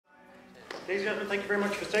Ladies and gentlemen, thank you very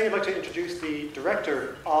much for staying. I'd like to introduce the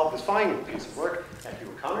director of this fine piece of work, Hugh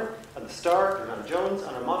O'Conor, and the star, Jordanne Jones,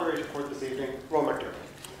 and our moderator for this evening, McDermott.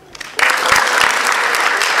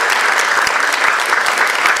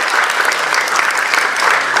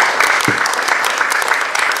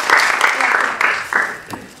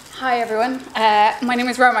 Hi everyone, my name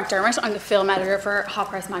is McDermott. I'm the film editor for Hot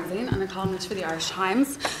Press magazine and a columnist for the Irish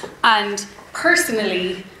Times, and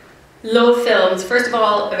personally love films, first of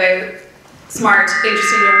all, about smart,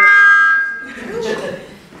 interesting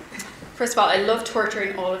First of all, I love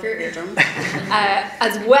torturing all of your eardrums.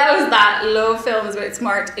 As well as that, love films about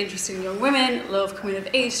smart, interesting young women, love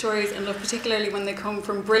coming-of-age stories, and love particularly when they come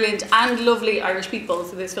from brilliant and lovely Irish people.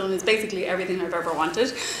 So this film is basically everything I've ever wanted.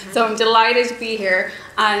 So I'm delighted to be here.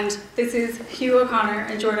 And this is Hugh O'Conor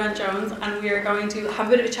and Jordanne Jones, and we are going to have a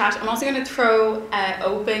bit of a chat. I'm also going to throw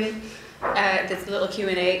open this little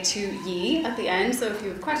Q&A to ye at the end, so if you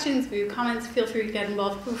have questions, if you have comments, feel free to get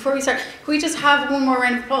involved. But before we start, can we just have one more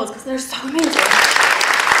round of applause, because they're so amazing.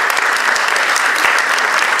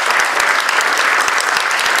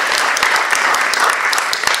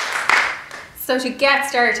 So to get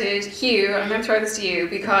started, Hugh, I'm going to throw this to you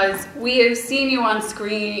because we have seen you on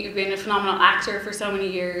screen. You've been a phenomenal actor for so many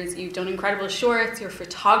years. You've done incredible shorts. Your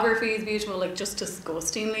photography is beautiful, like just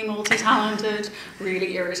disgustingly multi-talented,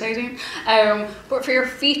 really irritating. But for your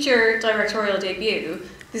feature directorial debut,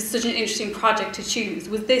 this is such an interesting project to choose.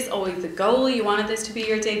 Was this always the goal? You wanted this to be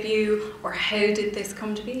your debut, or how did this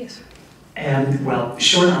come to be it? Well,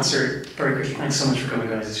 short answer, very quickly. Thanks so much for coming,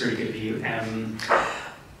 guys. It's really good of you.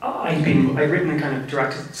 I'd written and kind of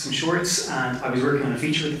directed some shorts, and I was working on a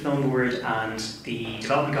feature with the film board, and the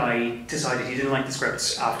development guy decided he didn't like the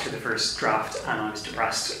script after the first draft, and I was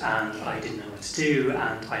depressed and I didn't know what to do,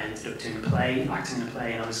 and I ended up doing a play, acting in a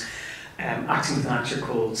play, and I was acting with an actor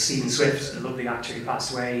called Stephen Swift, a lovely actor who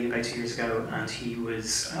passed away about 2 years ago, and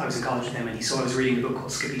I was in college with him, and he saw I was reading a book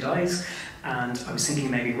called Skippy Dies, and I was thinking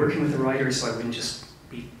maybe working with a writer so I wouldn't just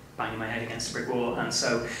be banging my head against a brick wall, and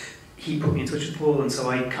so he put me in touch with Paul, and so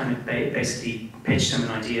I kind of basically pitched him an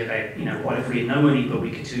idea about, what if we had no money but we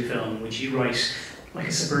could do a film? Would you write like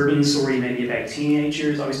a suburban story maybe about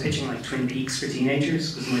teenagers? I was pitching like Twin Peaks for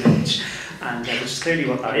teenagers, was my pitch, and which is clearly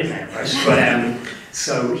what that is now, right? But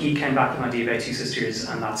so he came back with an idea about two sisters,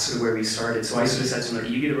 and that's sort of where we started. So I sort of said to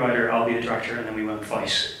him, you be the writer, I'll be the director, and then we won't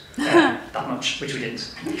fight that much, which we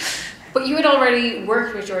didn't. But you had already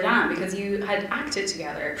worked with Jordanne because you had acted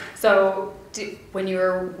together. So when you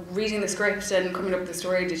were reading the script and coming up with the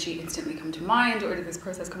story, did she instantly come to mind, or did this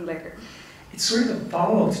process come later? It sort of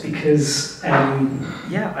evolved because, we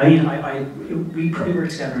probably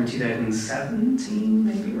worked together in 2017,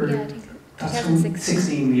 maybe? Or yeah, I think that's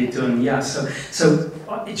 2016 we had done, yeah. So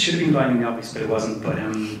it should have been blindingly obvious, but it wasn't. But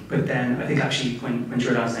then I think actually when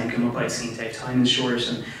Jordanne's name came up, I'd seen Dave Tymon's short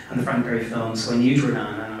and the Frank Berry film, so I knew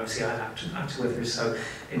Jordanne, and obviously I had acted with her, so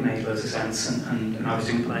it made loads of sense. And I was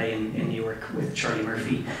doing a play in New York with Charlie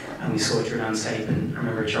Murphy, and we saw Jordanne's tape, and I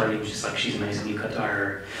remember Charlie was just like, she's amazing, you could hire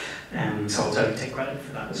her. So I'll totally take credit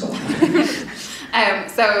for that as well.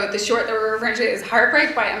 So the short that we're referring to is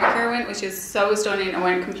Heartbreak by Emma Kerwin, which is so stunning and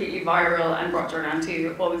went completely viral and brought Jordanne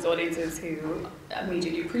to all these audiences who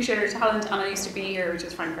immediately appreciate her talent. And I Used to Be Here, which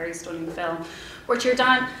is Frank Berry's stunning film. But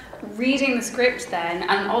Jordanne, reading the script then,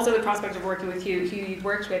 and also the prospect of working with Hugh, who you'd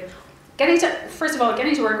worked with, getting to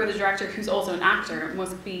work with a director who's also an actor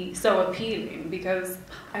must be so appealing, because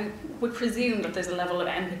I would presume that there's a level of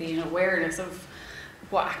empathy and awareness of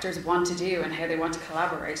what actors want to do and how they want to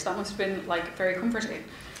collaborate. That must have been like very comforting.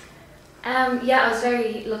 Yeah, I was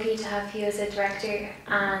very lucky to have Hugh as a director,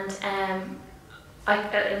 and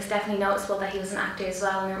it was definitely noticeable that he was an actor as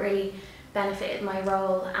well, and it really benefited my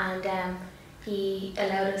role, and he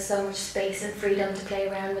allowed us so much space and freedom to play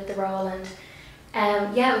around with the role, and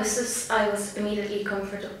it was just, I was immediately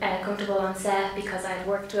comfortable on set because I had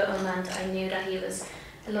worked with him and I knew that he was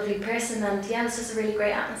a lovely person, and it was just a really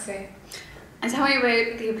great atmosphere. And tell me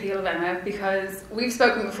about the appeal of Emma, because we've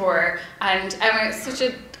spoken before, and Emma is such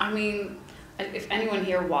a, if anyone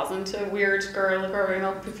here wasn't a weird girl growing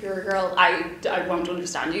up, if you're a girl, I won't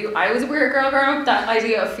understand you. I was a weird girl growing up, that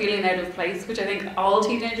idea of feeling out of place, which I think all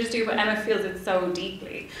teenagers do, but Emma feels it so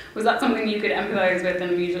deeply. Was that something you could empathise with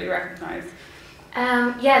and immediately recognise?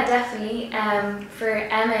 Yeah, definitely. For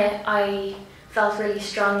Emma, I felt really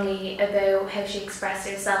strongly about how she expressed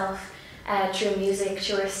herself through music,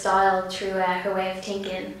 through her style, through her way of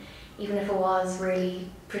thinking, even if it was really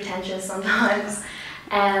pretentious sometimes,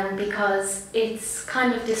 because it's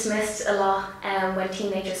kind of dismissed a lot when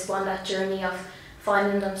teenagers go on that journey of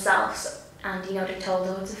finding themselves, and they're told,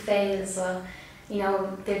 oh, it's a phase,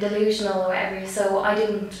 they're delusional or whatever. So I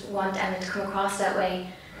didn't want Emma to come across that way,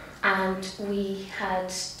 and we had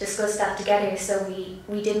discussed that together. So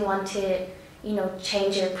we didn't want to,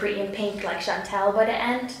 change her pretty in pink like Chantal by the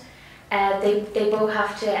end. They both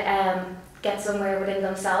have to get somewhere within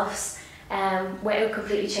themselves without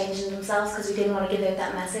completely changing themselves, because we didn't want to give out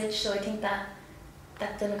that message. So I think that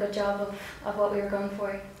done a good job of what we were going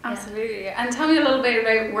for. Absolutely. Yeah. And tell me a little bit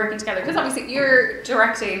about working together, because obviously you're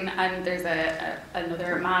directing and there's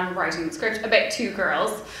another man writing the script about two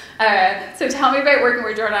girls. So tell me about working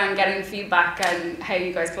with Jordanne, getting feedback and how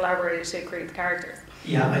you guys collaborated to create the characters.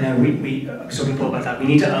 Yeah, I know, we so we thought about that. We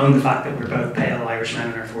need to own the fact that we're both pale Irish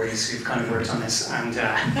men in our 40s who've kind of worked on this, and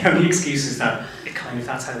the only excuse is that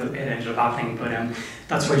that's how it ended up happening. But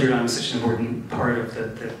that's why Jordanne was such an important part of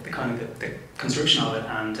the kind of the construction of it,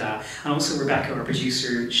 and also Rebecca, our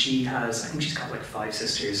producer, I think she's got like 5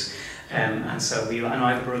 sisters, and so and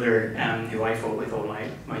I have a brother who I fought with all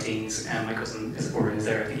my teens, and my cousin is born is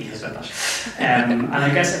there, I think he knows about that, and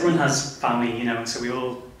I guess everyone has family, and so we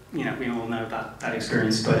all know that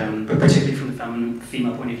experience, but particularly from the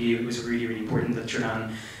female point of view, it was really, really important that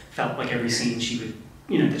Jordanne felt like every scene she would,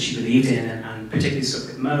 that she believed in, and particularly stuff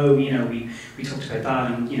with Mo, we talked about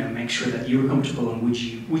that, and make sure that you were comfortable, and would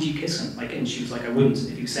you kiss him? And she was like, I wouldn't.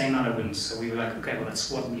 If you were saying that, I wouldn't. So we were like, okay, well,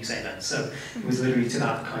 what would you say then? So it was literally to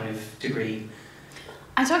that kind of degree.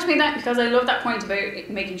 And talk to me that, because I love that point about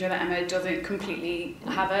making sure that Emma doesn't completely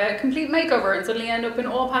have a complete makeover and suddenly end up in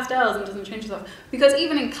all pastels and doesn't change herself. Because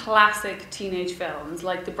even in classic teenage films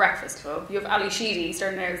like The Breakfast Club, you have Ali Sheedy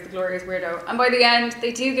starting out as the glorious weirdo, and by the end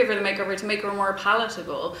they do give her the makeover to make her more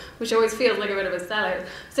palatable, which always feels like a bit of a sellout.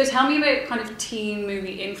 So tell me about kind of teen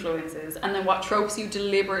movie influences, and then what tropes you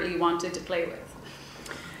deliberately wanted to play with.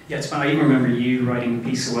 Yeah, it's fun. I even remember you writing a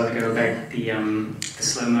piece a while ago about the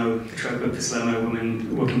slow-mo, the trope of the slow-mo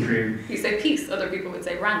woman walking through. You say piece, other people would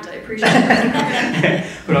say rant, I appreciate it.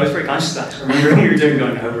 But I was very conscious of that. I remember when we were doing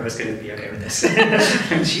going, I hope I was going to be okay with this.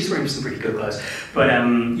 And she's wearing some pretty good clothes. But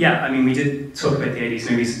we did talk about the 80s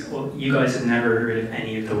movies. Well, you guys had never heard of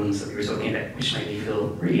any of the ones that we were talking about, which made me feel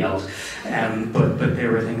really old. But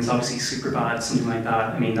there were things, obviously Superbad, something like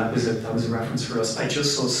that. I mean, that was a reference for us. I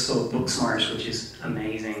just saw Booksmart, which is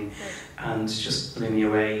amazing. And just blew me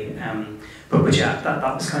away. But yeah, that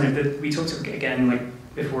was kind of we talked again like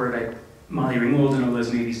before about Molly Ringwald and all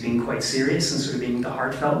those movies being quite serious and sort of being the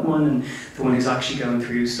heartfelt one, and the one who's actually going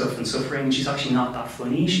through stuff and suffering. She's actually not that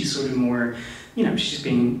funny. She's sort of more, she's just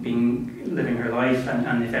living her life,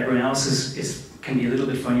 and if everyone else can be a little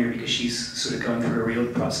bit funnier because she's sort of going through a real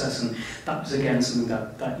process, and that was again something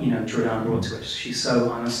that Jordanne brought to it. She's so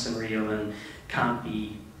honest and real and can't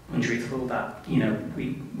be untruthful that we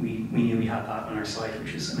knew we had that on our side,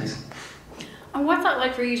 which was amazing. And what's that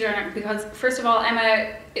like for you, Jordanne? Because first of all,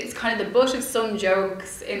 Emma is kind of the butt of some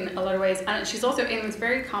jokes in a lot of ways, and she's also in this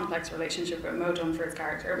very complex relationship with Mo Dunford's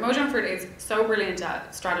character. Mo Dunford is so brilliant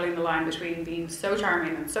at straddling the line between being so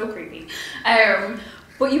charming and so creepy.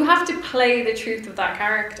 But you have to play the truth of that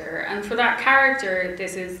character, and for that character,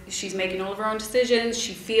 she's making all of her own decisions,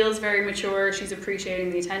 she feels very mature, she's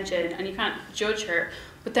appreciating the attention, and you can't judge her.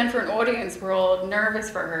 But then for an audience, we're all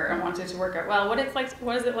nervous for her and wanted to work out well. What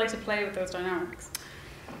is it like to play with those dynamics?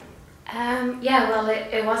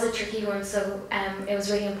 It was a tricky one, so it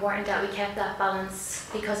was really important that we kept that balance,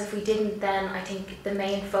 because if we didn't, then I think the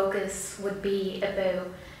main focus would be about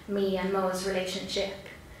me and Mo's relationship.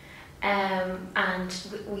 And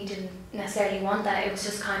we didn't necessarily want that. It was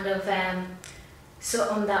just kind of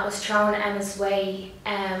something that was thrown Emma's way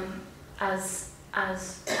as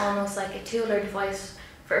almost like a tool or device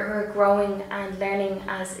for her growing and learning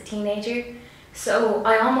as a teenager. So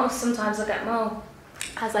I almost sometimes look at Mo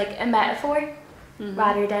as like a metaphor,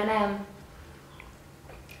 rather than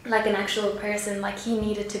like an actual person. Like, he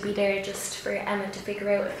needed to be there just for Emma to figure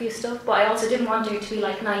out a few stuff, but I also didn't want her to be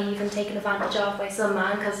like naive and taken advantage of by some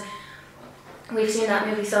man, because we've seen that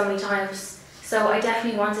movie so many times. So I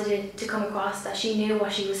definitely wanted it to come across that she knew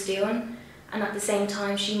what she was doing, and at the same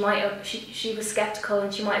time she was skeptical,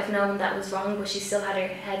 and she might have known that was wrong, but she still had her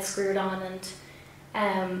head screwed on.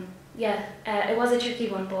 And it was a tricky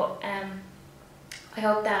one, but I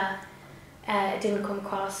hope that it didn't come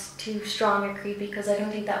across too strong or creepy, because I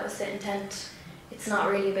don't think that was the intent. It's not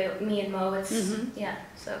really about me and Mo, it's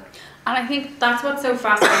so. And I think that's what's so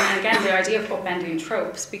fascinating, again, the idea of upending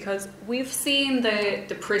tropes, because we've seen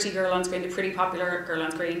the pretty girl on screen, the pretty popular girl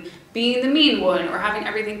on screen, being the mean one or having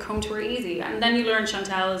everything come to her easy. And then you learn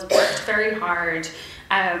Chantal has worked very hard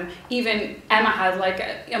Even Emma has like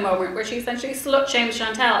a moment where she essentially slut shames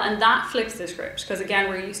Chantal, and that flips the script, because again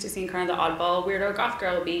we're used to seeing kind of the oddball weirdo goth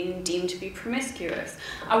girl being deemed to be promiscuous.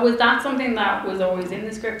 And was that something that was always in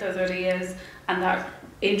the script, those ideas, and that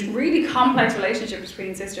in really complex relationships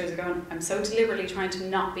between sisters are going, I'm so deliberately trying to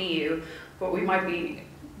not be you, but we might be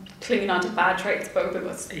clinging on to bad traits, both of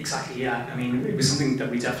us. Exactly, yeah. I mean, it was something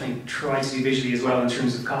that we definitely tried to do visually as well in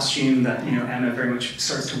terms of costume, that, you know, Emma very much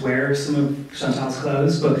starts to wear some of Chantal's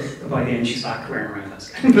clothes, but by the end she's back wearing her own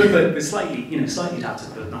clothes. but slightly, you know, slightly adapted,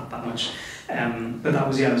 but not that much. But that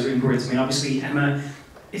was, yeah, it was really important. I mean, obviously Emma,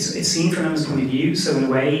 it's seen from Emma's point of view, so in a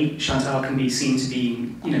way Chantal can be seen to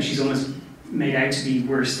be, you know, she's almost made out to be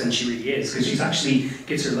worse than she really is, because she's actually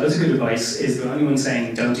gives her loads of good advice, is the only one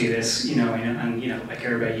saying don't do this, you know, and you know, I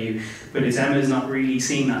care about you. But it's Emma's not really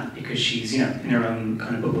seeing that, because she's, you know, in her own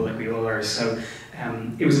kind of bubble like we all are. So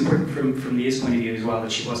it was important from Leah's point of view as well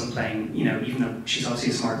that she wasn't playing, you know, even though she's obviously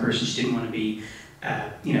a smart person, she didn't want to be,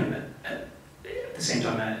 you know, at the same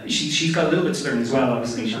time, she's got a little bit to learn as well,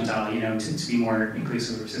 obviously, Chantal, you know, to be more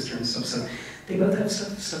inclusive of her sister and stuff. So they both have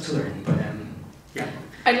stuff to learn, but yeah.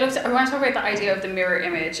 I want to talk about the idea of the mirror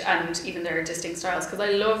image and even their distinct styles, because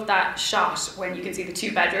I love that shot when you can see the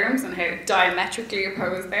two bedrooms and how diametrically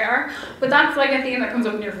opposed they are. But that's like a theme that comes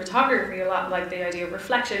up in your photography a lot, like the idea of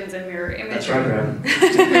reflections and mirror imagery. That's right, Graham.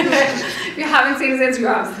 If you haven't seen his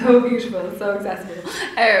Instagram, so beautiful, so accessible.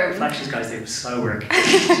 Reflections, guys, they slow work.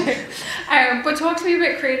 But talk to me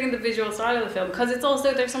about creating the visual style of the film, because it's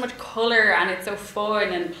also, there's so much colour and it's so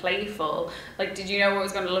fun and playful. Like, did you know what it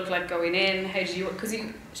was going to look like going in? How did you, because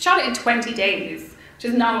you shot it in 20 days, which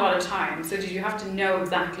is not a lot of time, so did you have to know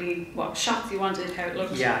exactly what shots you wanted, how it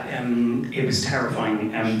looked? Yeah, it was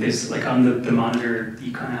terrifying. There's like on the monitor,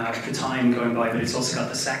 you kind of have the time going by, but it's also got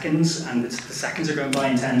the seconds, and the seconds are going by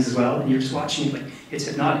in tens as well, and you're just watching it, like, it's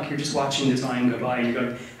hypnotic, you're just watching the time go by, and you're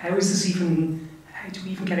going, how do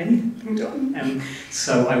we even get anything done?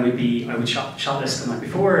 So I would shot list the night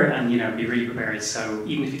before, and, you know, be really prepared, so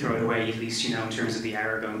even if you throw it away, at least you know in terms of the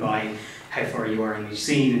hour going by, how far you are in each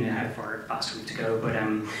scene and how far faster we have to go. But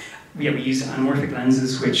yeah, we use anamorphic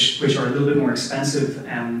lenses, which are a little bit more expensive.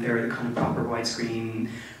 They're the kind of proper widescreen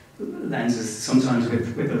lenses, sometimes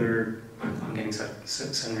with other, I'm getting so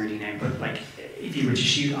nerdy now, but like if you were to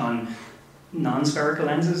shoot on non-spherical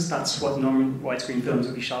lenses, that's what normal widescreen films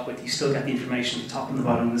would be shot with. You still get the information at the top and the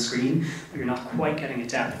bottom of the screen, but you're not quite getting a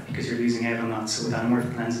depth because you're losing out on that. So with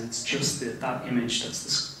anamorphic lenses, it's just that image,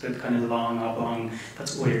 that's the kind of long, oblong,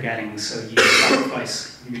 that's all you're getting. So you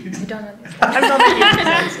sacrifice. I don't know this. I'm not making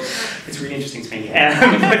sense. It's really interesting to me.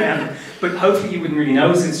 But hopefully you wouldn't really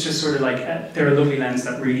notice. It's just sort of like, they're a lovely lens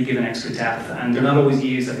that really give an extra depth, and they're not always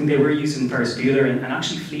used. I think they were used in Ferris Bueller, and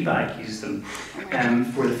actually Fleabag used them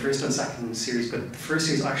for the first and second series, but the first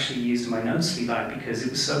series actually used my nose Fleabag because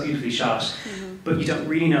it was so beautifully shot, but you don't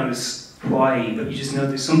really notice why, but you just know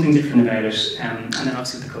there's something different about it, and then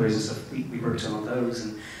obviously with the colours and stuff, we worked on all those,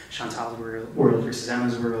 and Chantal's world versus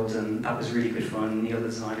Emma's world, and that was really good fun. Neil, the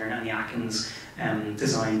designer, and Annie Atkins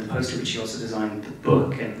designed the poster, but she also designed the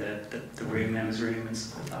book and the room, Emma's room, and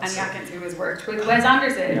stuff like that. Annie Atkins, who has worked with Wes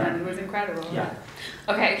Anderson, and who was incredible. Yeah.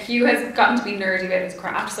 Okay, Hugh has gotten to be nerdy about his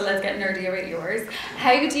craft, so let's get nerdy about yours.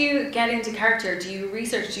 How do you get into character? Do you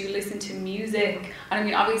research? Do you listen to music? And I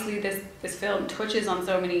mean, obviously this film touches on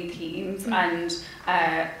so many themes and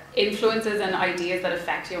influences and ideas that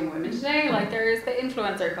affect young women today. Like, there's the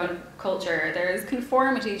influencer culture, there's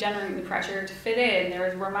conformity, generating the pressure to fit in,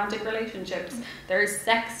 there's romantic relationships, there's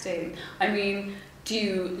sexting. I mean, do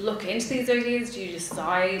you look into these ideas? Do you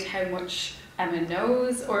decide how much Emma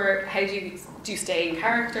knows, or how do you stay in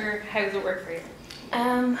character? How does it work for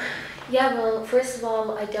you? Yeah, well, first of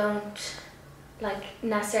all, I don't like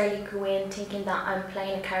necessarily go in thinking that I'm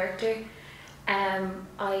playing a character.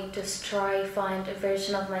 I just try find a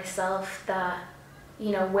version of myself that,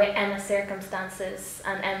 you know, with Emma's circumstances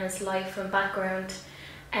and Emma's life and background.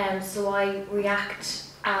 So I react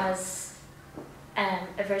as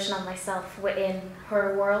a version of myself within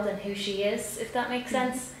her world and who she is, if that makes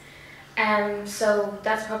sense. So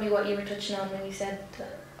that's probably what you were touching on when you said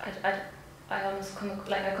that I almost come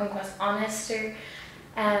across honester.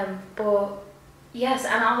 But yes,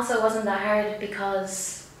 and also it wasn't that hard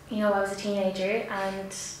because, you know, I was a teenager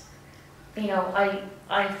and, you know,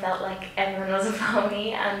 I felt like everyone was a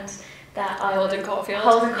phony and that I Holden Caulfield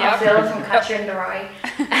from Catcher in the Rye.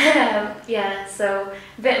 Yeah, so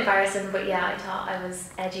a bit embarrassing, but yeah, I thought I was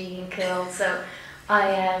edgy and cool, so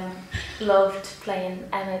I loved playing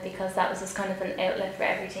Emma because that was just kind of an outlet for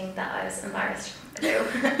everything that I was embarrassed to do.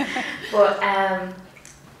 But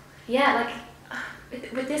yeah,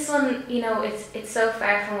 like with this one, you know, it's so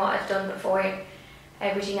far from what I've done before.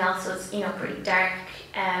 everything else was, you know, pretty dark.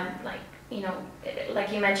 Like, you know,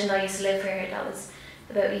 like you mentioned, I used to live here. That was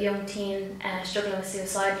about a young teen struggling with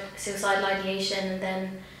suicidal ideation, and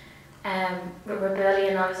then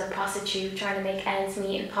rebellion. I was a prostitute trying to make ends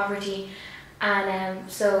meet in poverty. And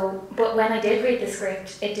but when I did read the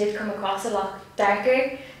script, it did come across a lot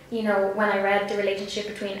darker, you know, when I read the relationship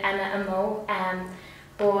between Emma and Mo.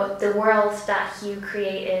 But the world that Hugh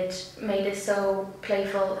created made it so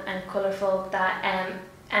playful and colourful that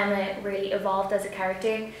Emma really evolved as a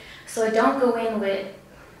character. So I don't go in with,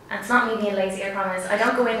 and it's not me being lazy, I promise, I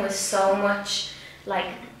don't go in with so much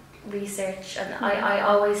like research, and I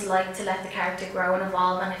always like to let the character grow and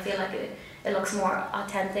evolve, and I feel like it looks more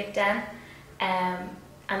authentic then.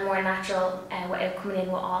 And more natural without coming in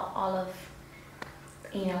with all of,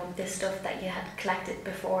 you know, this stuff that you had collected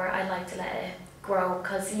before. I like to let it grow,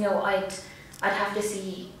 because, you know, I'd have to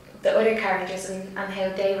see the other characters and how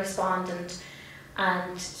they respond,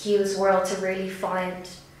 and Hugh's world to really find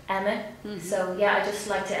Emma. Mm-hmm. So yeah, I just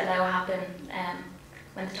like to allow it happen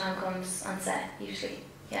when the time comes on set, usually.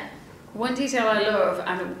 Yeah. One detail I love,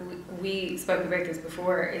 and we spoke about this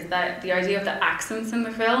before, is that the idea of the accents in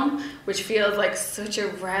the film, which feels like such a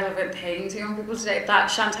relevant thing to young people today, that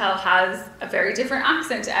Chantal has a very different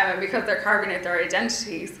accent to Emma because they're carving out their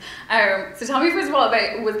identities. So tell me first of all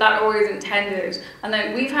about, was that always intended? And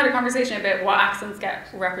then we've had a conversation about what accents get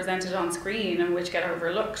represented on screen and which get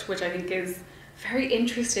overlooked, which I think is very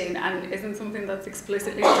interesting and isn't something that's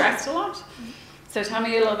explicitly addressed a lot. So tell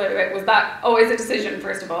me a little bit about, was that always a decision,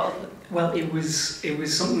 first of all? Well, it was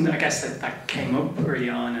something that I guess that came up early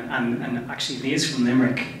on, and actually Leah's from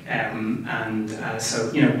Limerick,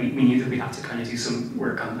 so, you know, we knew that we'd have to kind of do some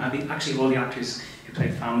work on, actually all the actors who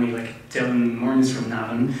played family, like Dylan Moran's from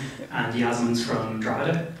Navan and Yasmin's from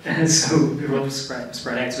Drogheda, so we were all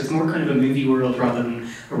spread out, so it's more kind of a movie world rather than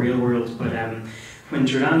a real world. But when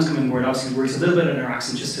Jordanne's come on board, obviously we worked a little bit on her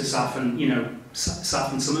accent just to soften, you know,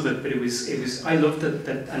 soften some of it, but it was I loved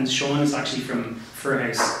that, and Sean is actually from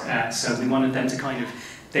Furhouse, so we wanted them to kind of,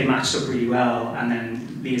 they matched up really well, and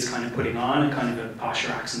then Leah's kind of putting on a kind of a posher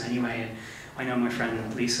accent anyway, and I know my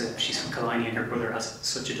friend Lisa, she's from Killiney, and her brother has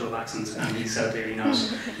such a dull accent, and he's out there, you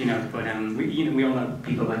know, but we all know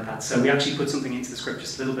people like that, so we actually put something into the script,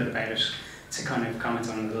 just a little bit about it, to kind of comment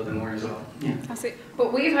on it a little bit more as well. Yeah. I see.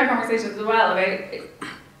 But we've had conversations as well about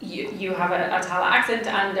you have a Tala accent,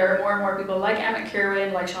 and there are more and more people like Emmett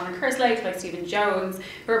Kirwan, like Sean Kerslake, like Stephen Jones,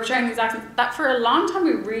 who are portraying these accents that for a long time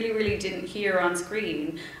we really didn't hear on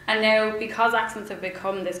screen. And now, because accents have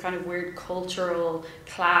become this kind of weird cultural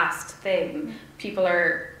classed thing, people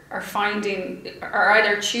are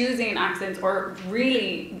either choosing accents or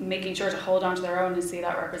really making sure to hold on to their own and see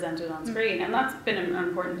that represented on screen. And that's been an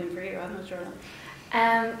important thing for you, hasn't it, Jordan?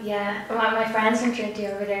 Yeah, my friends from Trinity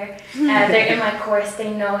over there, they're in my course,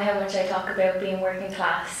 they know how much I talk about being working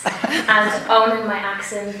class and owning my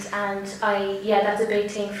accent, and that's a big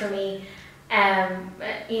thing for me.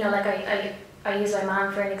 You know, like I use my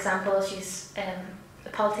mom for an example. She's a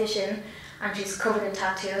politician and she's covered in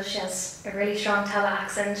tattoos. She has a really strong Tala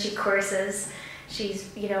accent, she curses,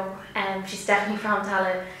 she's, you know, she's definitely from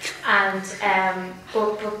Tala, and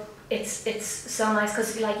but it's so nice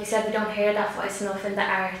because, like you said, we don't hear that voice enough in the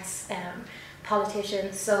arts,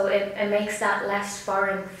 politicians, so it makes that less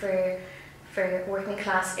foreign for working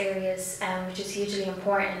class areas, which is hugely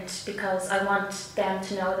important, because I want them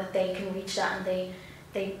to know that they can reach that and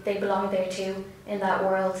they belong there too in that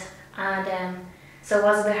world. And so it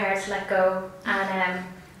was a bit hard to let go and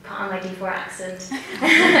put on my D4 accent.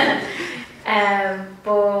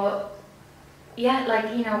 But yeah,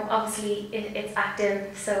 like, you know, obviously it's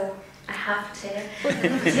acting, so I have to.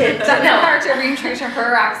 That's the character being true to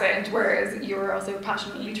her accent, whereas you were also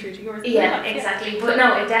passionately true to yours. Yeah, exactly. But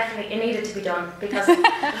no, it needed to be done, because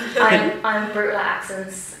I'm brutal at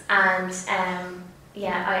accents, and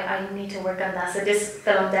I need to work on that. So this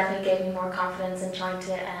film definitely gave me more confidence in trying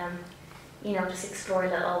to, you know, just explore a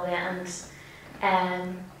little bit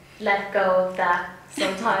and let go of that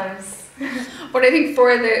sometimes. But I think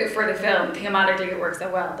for the film, thematically it works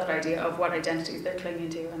so well, that idea of what identities they're clinging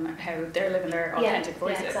to and how they're living their authentic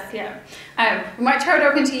voices. Yeah, exactly. We might throw it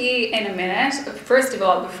open to you in a minute. First of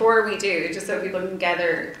all, before we do, just so people can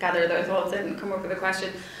gather their thoughts and come up with a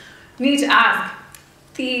question, we need to ask,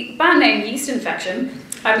 the band name Yeast Infection,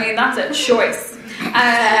 I mean, that's a choice.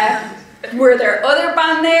 Were there other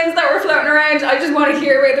band names that were floating around? I just want to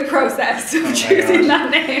hear about the process of choosing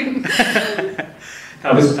that name.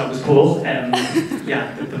 That was Paul.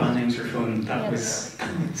 Yeah, the band names were fun. That was.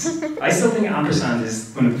 I still think Ampersand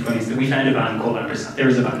is one of the funniest. We found a band called Ampersand. There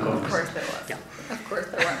was a band called Ampersand. Of course there was. Yeah. Of course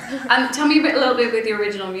there was. And tell me a little bit about the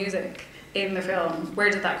original music. in the film. Where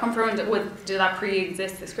did that come from? Did that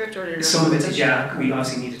pre-exist the script, or did some of it did? Yeah, we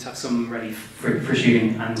obviously needed to have some ready for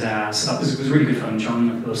shooting, and so that was really good fun.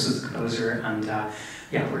 John was the composer, and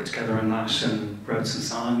worked together on that and wrote some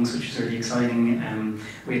songs, which was really exciting.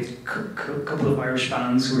 We had a couple of Irish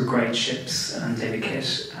bands who were great, Ships and David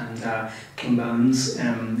Kitt and King Bones,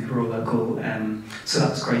 who were all local. So that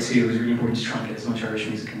was great too. It was really important to try and get as much Irish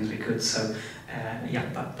music in as we could. So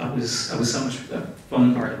that was so much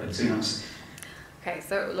fun part of it, to be honest. Okay,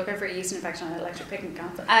 so looking for yeast infection on electric picnic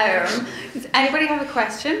council. Does anybody have a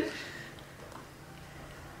question?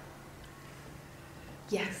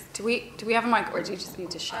 Yes. Do we have a mic, or do you just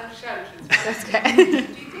need to shout? I'll shout. That's okay. Do you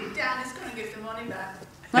think Dan is going to give the money back?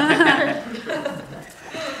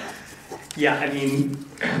 Yeah, I mean,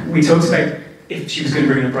 we talked about if she was going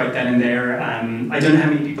to bring it up right then and there. I don't know how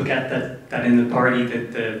many people get that in the party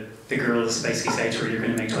that the girls basically say to her, "You're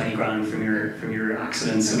going to make 20 grand from your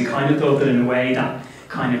accident." So we kind of thought that in a way that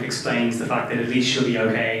kind of explains the fact that at least she'll be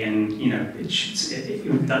okay, and you know, it's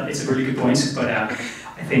a really good point. But I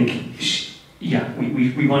think.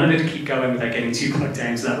 We wanted it to keep going without getting too bogged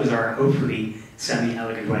down, so that was our hopefully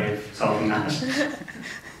semi-elegant way of solving that.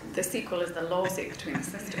 The sequel is the lawsuit between the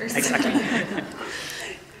sisters. Exactly.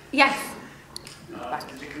 Yes.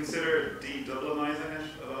 Did you consider de-Dublinising it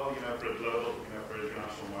at all, for a global, for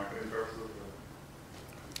international marketing purposes?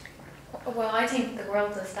 Well, I think the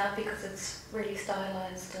world does that because it's really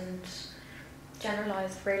stylised and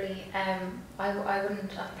generalised, really. I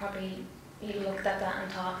wouldn't have probably looked at that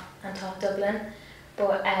and thought Dublin,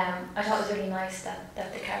 but I thought it was really nice that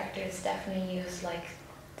the characters definitely use like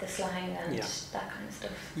the slang and that kind of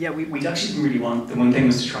stuff. Yeah, we actually didn't really want, the one thing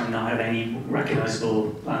was to try and not have any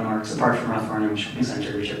recognisable landmarks apart from Rathfarnham Shopping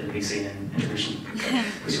Centre, which everybody's seen in Intermission,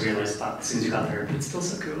 which we realised that as soon as we got there, but it's still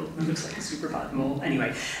so cool. It looks like a super bad mall.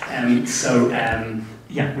 Anyway, there was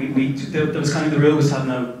kind of the rule was to have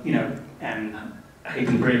no,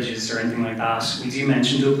 Haven Bridges or anything like that. We do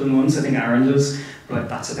mention Dublin once, I think Aaron does, but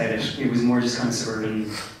that's about it. It was more just kind of suburban,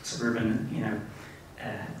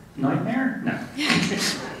 nightmare? No.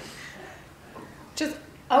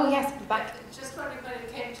 Oh yes, back. Just when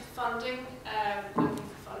it came to funding, looking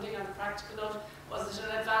for funding on a practical note, was it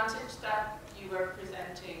an advantage that you were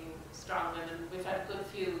presenting strong women? We've had a good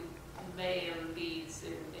few male leads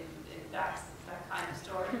in that kind of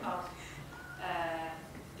story of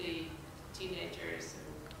the teenagers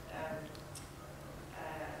and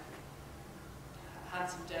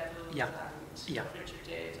Handsome Devil and Richard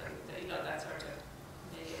Dade and that sort of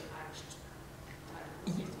male angst.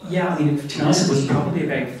 Yeah, I mean, to be honest, it was probably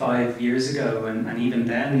about 5 years ago, and even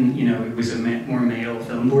then, it was a more male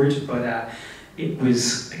film board, but it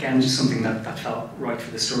was again just something that felt right for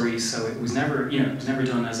the story. So it was never, it was never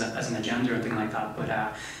done as an agenda or anything like that.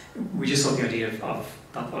 But we just thought the idea of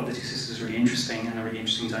the two sisters was really interesting, and a really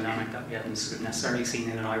interesting dynamic that we hadn't sort of necessarily seen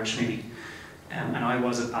in an Irish movie. And I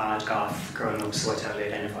was a bad goth growing up, so I totally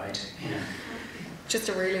identified. Just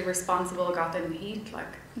a really responsible goth in the heat, like.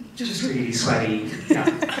 Just really sweaty. Yeah.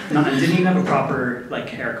 And didn't even have a proper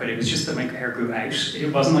haircut. It was just that my hair grew out.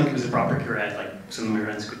 It wasn't like it was a proper curette, like some of my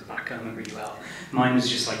friends could back on it really well. Mine was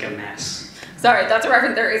just like a mess. Sorry, that's a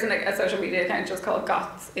reference. There isn't a social media account just called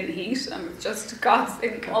Goths in the Heat, and it's just Goths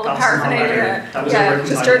in all the paraphernalia.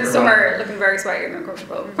 Just during the summer, looking very sweaty and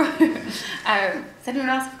uncomfortable. Does anyone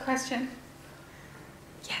else have a question?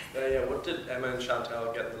 Yes. What did Emma and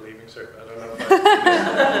Chantal get in the leaving cert? I don't know if I...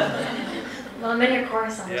 Well, I'm in your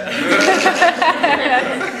course on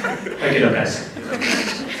Thank you, guys.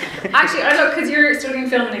 Actually, I know, because you're studying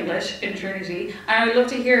film and English in Trinity, and I'd love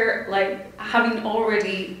to hear, having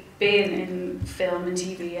already been in film and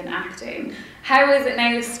TV and acting, how is it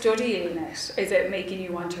now studying it? Is it making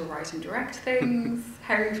you want to write and direct things?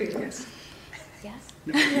 How are you feeling it? Yes.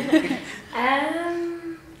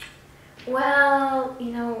 Well,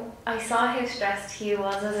 I saw how stressed Hugh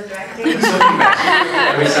was as a director.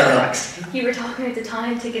 I was so relaxed. You were talking at the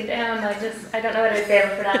time to get down. I don't know what I'd say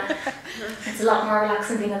for that. It's a lot more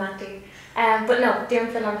relaxing being an actor. But no,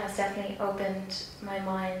 doing film has definitely opened my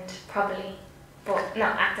mind, probably. But no,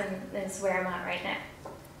 acting is where I'm at right now.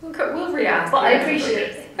 We'll re-ask. But I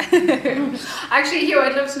appreciate it. Actually, Hugh,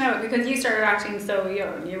 I'd love to know, because you started acting so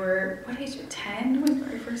young. You were, what age? 10 when you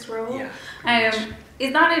were your first role? Yeah.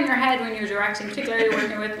 Is that in your head when you're directing, particularly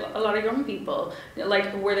working with a lot of young people?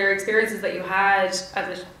 Were there experiences that you had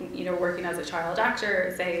as working as a child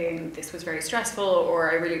actor, saying this was very stressful, or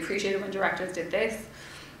I really appreciated when directors did this?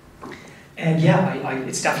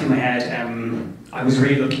 It's definitely my head. I was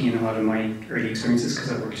really lucky in a lot of my early experiences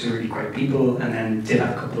because I worked with really great people, and then did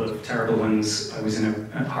have a couple of terrible ones. I was in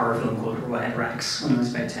a horror film called Red Rex when I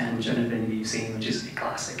was about 10, which I don't know if you've seen, which is a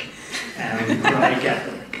classic. But I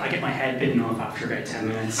get my head bitten off after about 10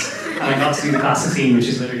 minutes. And I got to do the classic scene, which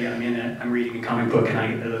is literally I'm reading a comic book and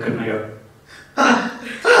I look at it and I go,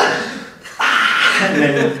 and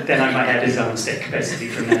then my head is on stick basically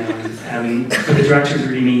from then on. But the director was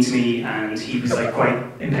really mean to me, and he was like quite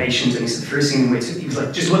impatient, and he said the first thing he was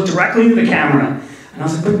like, just look directly into the camera. And I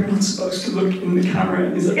was like, but you're not supposed to look in the camera.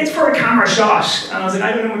 And he's like, it's for a camera shot. And I was like,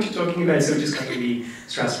 I don't know what you're talking about. So it just got really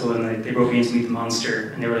stressful, and they brought me in to meet the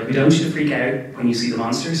monster, and they were like, we don't want you to freak out when you see the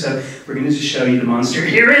monster, so we're going to just show you the monster.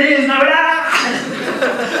 Here it is, now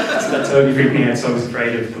So that totally freaked me out, so I was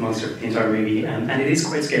afraid of the monster the entire movie, and it is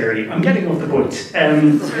quite scary. I'm getting off the point. I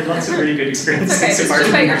had lots of really good experiences. Okay, so just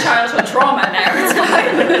about your childhood trauma now, it's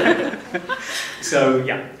fine. So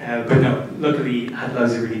yeah, but no, luckily I had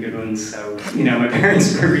loads of really good ones, so my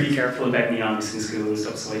parents were really careful about me honest in school and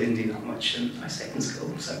stuff, so I didn't do that much, and I stayed in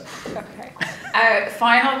school, so. Okay.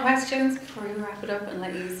 Final questions before we wrap it up and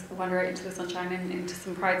let you wander out into the sunshine and into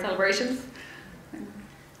some Pride celebrations.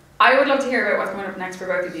 I would love to hear about what's coming up next for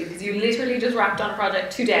both of you, because you literally just wrapped on a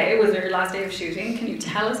project today. Was it your last day of shooting? Can you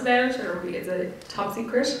tell us about it, or is it top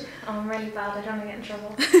secret? Oh, I'm really bad. I don't want to get in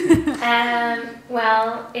trouble.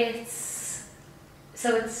 Well, it's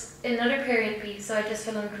another period piece. So I just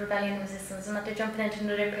filmed Rebellion and Resistance, and after jumping into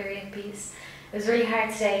another period piece, it was really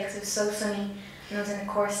hard today because it was so sunny, and I was in a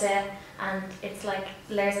corset, and it's like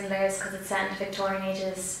layers and layers because it's set in the Victorian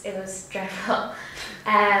ages. It was dreadful.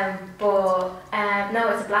 No,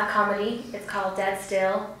 it's a black comedy. It's called Dead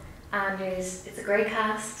Still, and it's a great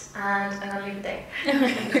cast, and I'm going to leave it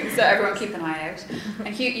there. So everyone keep an eye out.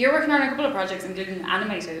 And Hugh, you're working on a couple of projects, including an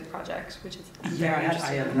animated project, which is very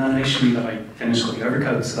interesting. I had an animation that I finished called The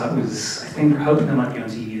Overcoat, so that was, I think we're hoping that might be on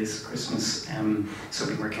TV this Christmas. So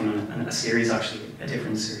we've been working on a series, actually, a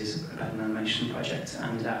different series about an animation project,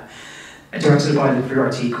 and directed by the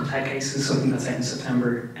RT called Head Cases, so I think that's out in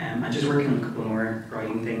September, and just working on a couple more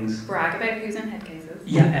writing things. Brag about who's in Head Cases.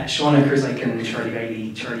 Yeah, Shauna Kurzlake and Charlie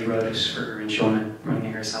Bailey. Charlie wrote it for her, and Shauna running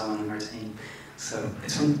a hair salon and our team. So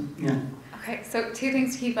it's fun, yeah. Okay, so 2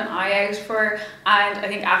 things to keep an eye out for, and I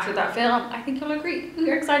think after that film, I think you'll agree.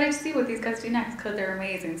 We're excited to see what these guys do next because they're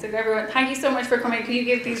amazing. So everyone, thank you so much for coming. Can you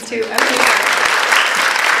give these two a